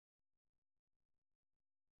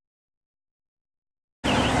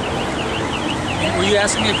you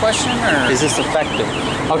asking me a question, or is this effective?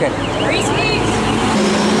 Okay. Free speech.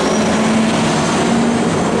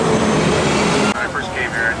 I first came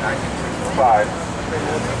here in 1965,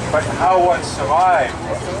 but how one survived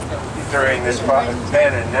during this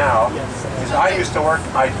then and now is I used to work,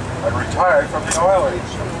 I retired from the oil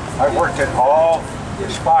industry. I worked in all,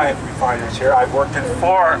 there's 5 refineries here. I've worked in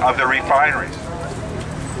 4 of the refineries.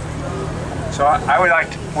 So I would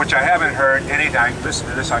like to, which I haven't heard anything, I listen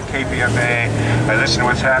to this on KPFA, I listen to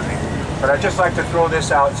what's happening, but I'd just like to throw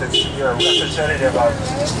this out since you're a representative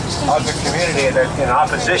of the community in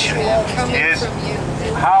opposition, is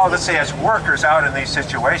how, let's say, as workers out in these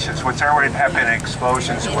situations, which there have been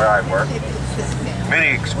explosions where I work,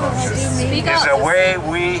 many explosions, is the way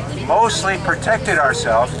we mostly protected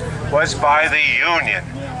ourselves was by the union,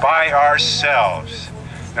 by ourselves.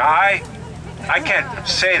 Now I can't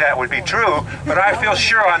say that would be true, but I feel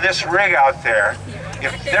sure on this rig out there,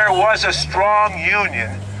 if there was a strong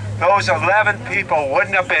union, those 11 people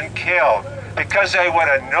wouldn't have been killed because they would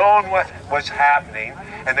have known what was happening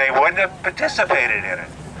and they wouldn't have participated in it.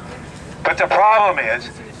 But the problem is,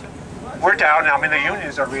 we're down, I mean the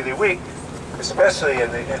unions are really weak, especially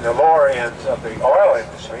in the lower ends of the oil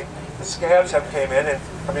industry. The scabs have came in, and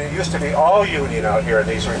I mean it used to be all union out here in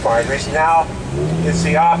these refineries. Now it's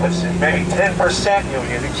the opposite, maybe 10%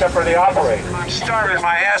 union, except for the operator. I'm starving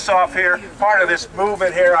my ass off here. Part of this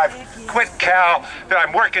movement here, I've quit Cal, that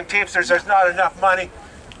I'm working Teamsters, there's not enough money.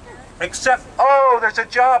 Except, oh, there's a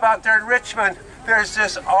job out there in Richmond. There's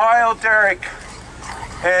this oil derrick.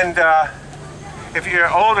 And if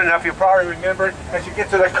you're old enough, you probably remember it. As you get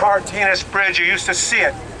to the Cardenas Bridge, you used to see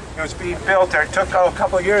it. It was being built there. It took a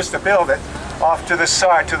couple of years to build it, off to the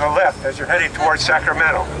side, to the left, as you're heading towards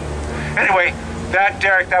Sacramento. Anyway, that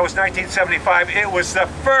derrick, that was 1975. It was the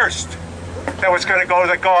first that was going to go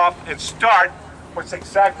to the Gulf and start what's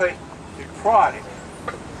exactly the product.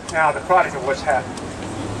 Now, the product of what's happening.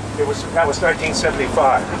 That was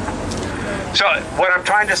 1975. So what I'm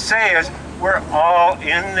trying to say is, we're all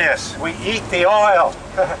in this. We eat the oil,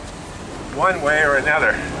 one way or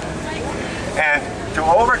another. And to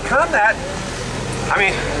overcome that, I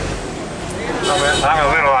mean, I'm a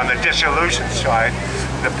little on the disillusioned side,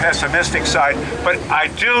 the pessimistic side, but I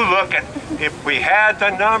do look at, if we had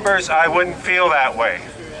the numbers, I wouldn't feel that way.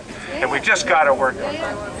 And we just got to work on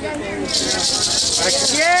that.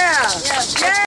 Yeah.